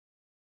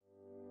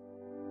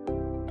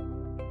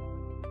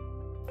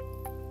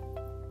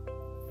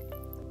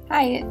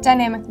Hi,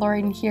 Dynamic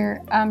Lauren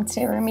here.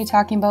 Today we're going to be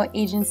talking about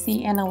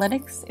agency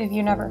analytics. If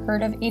you've never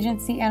heard of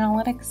agency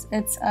analytics,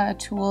 it's a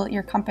tool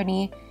your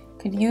company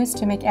could use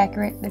to make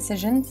accurate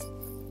decisions.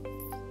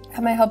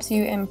 It helps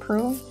you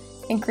improve,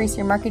 increase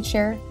your market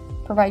share,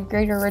 provide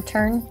greater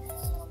return,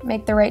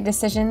 make the right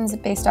decisions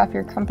based off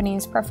your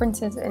company's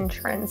preferences and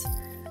trends.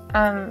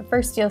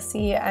 First, you'll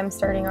see I'm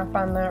starting off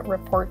on the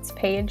reports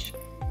page.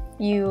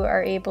 You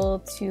are able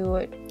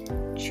to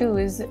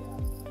choose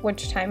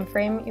which time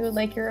frame you would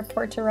like your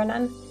report to run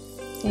on.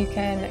 So you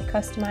can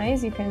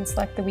customize, you can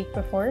select the week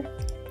before,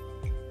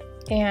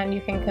 and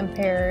you can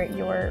compare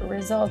your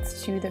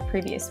results to the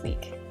previous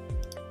week.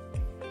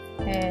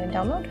 And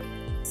download.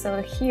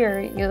 So here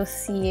you'll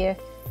see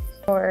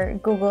for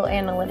Google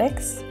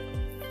Analytics.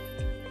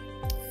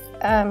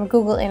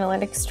 Google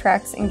Analytics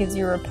tracks and gives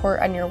you a report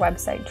on your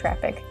website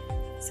traffic.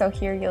 So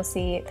here you'll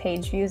see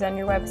page views on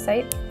your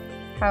website,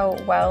 how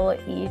well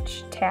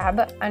each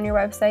tab on your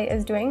website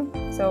is doing.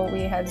 So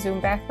we have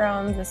Zoom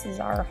backgrounds, this is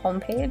our home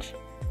page,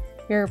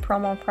 your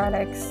promo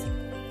products,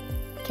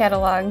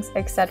 catalogs,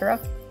 etc.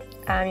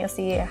 You'll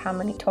see how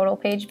many total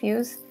page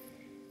views,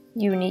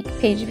 unique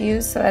page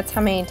views, so that's how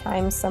many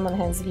times someone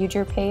has viewed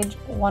your page,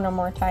 one or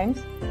more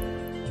times.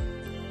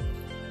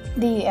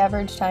 The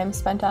average time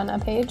spent on a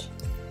page.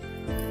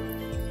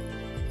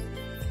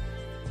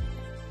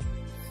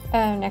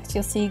 Next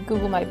you'll see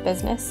Google My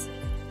Business.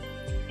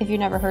 If you've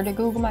never heard of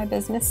Google My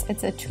Business,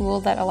 it's a tool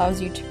that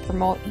allows you to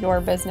promote your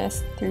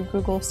business through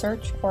Google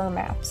Search or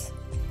Maps.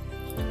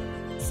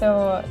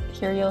 So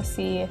here you'll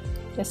see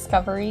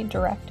Discovery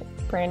Direct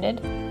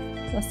branded.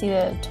 You'll see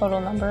the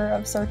total number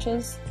of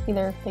searches,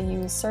 either if they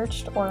use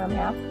searched or a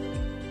map.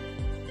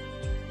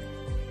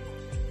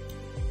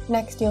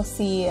 Next you'll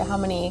see how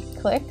many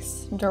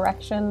clicks,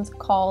 directions,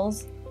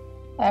 calls,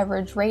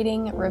 average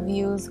rating,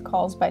 reviews,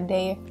 calls by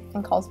day,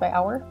 and calls by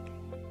hour.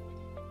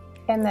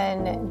 And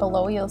then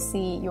below you'll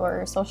see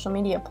your social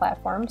media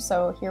platform.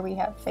 So here we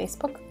have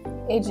Facebook.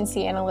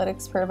 Agency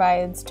Analytics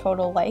provides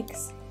total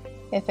likes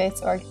if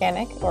it's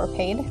organic or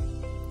paid.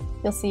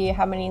 You'll see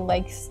how many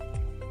likes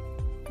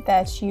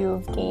that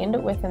you've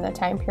gained within the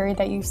time period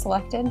that you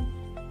selected,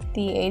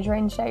 the age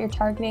range that you're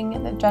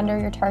targeting, the gender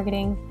you're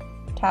targeting,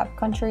 top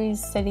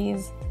countries,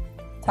 cities,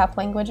 top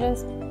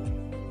languages.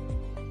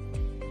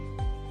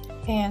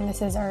 And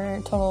this is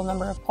our total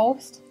number of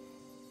posts.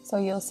 So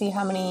you'll see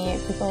how many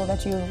people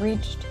that you've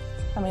reached,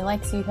 how many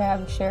likes you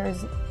have,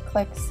 shares,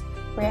 clicks,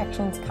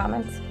 reactions,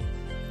 comments.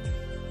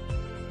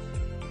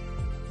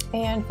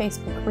 And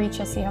Facebook reach,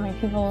 you'll see how many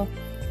people,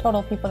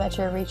 total people that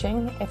you're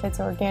reaching, if it's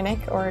organic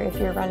or if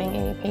you're running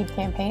a paid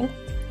campaign.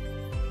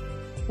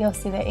 You'll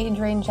see the age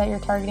range that you're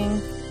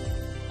targeting,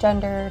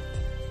 gender,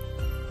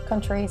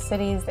 countries,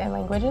 cities, and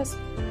languages.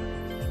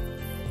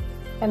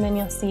 And then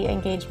you'll see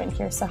engagement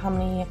here, so how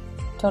many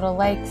total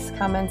likes,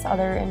 comments,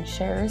 other, and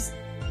shares.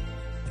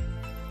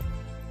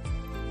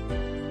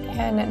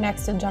 And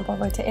next to jump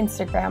over to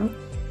Instagram.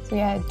 So we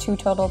had 2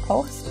 total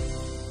posts.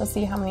 You'll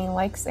see how many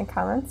likes and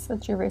comments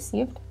that you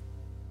received.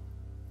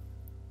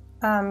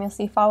 You'll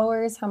see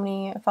followers, how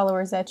many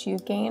followers that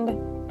you've gained,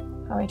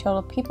 how many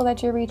total people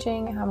that you're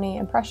reaching, how many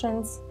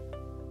impressions.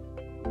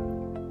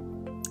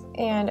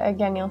 And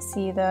again, you'll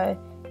see the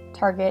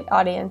target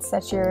audience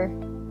that you're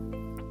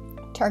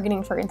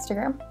targeting for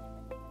Instagram.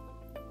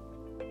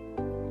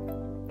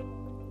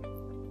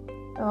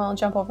 And we'll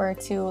jump over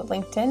to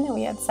LinkedIn.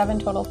 We had 7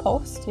 total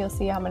posts. You'll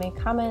see how many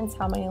comments,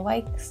 how many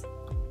likes.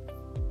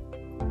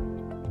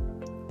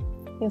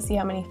 You'll see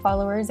how many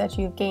followers that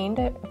you've gained,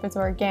 if it's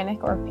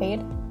organic or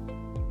paid.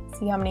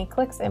 See how many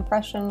clicks,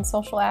 impressions,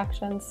 social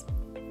actions.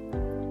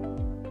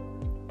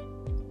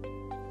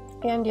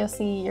 And you'll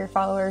see your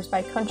followers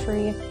by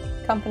country,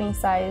 company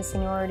size,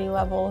 seniority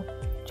level,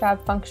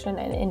 job function,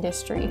 and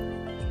industry.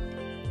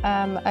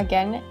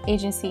 Again,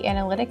 Agency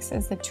Analytics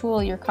is the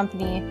tool your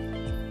company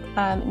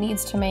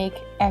needs to make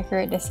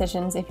accurate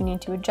decisions if you need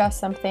to adjust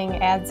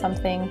something, add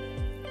something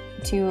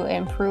to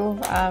improve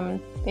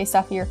based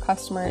off of your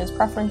customers'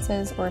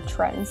 preferences or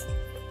trends.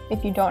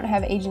 If you don't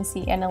have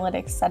Agency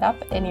Analytics set up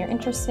and you're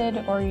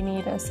interested or you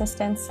need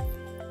assistance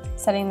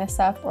setting this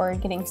up or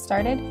getting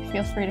started,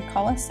 feel free to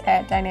call us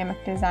at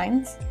Dynamic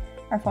Designs.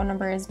 Our phone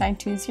number is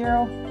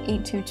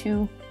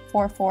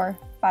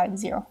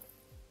 920-822-4450.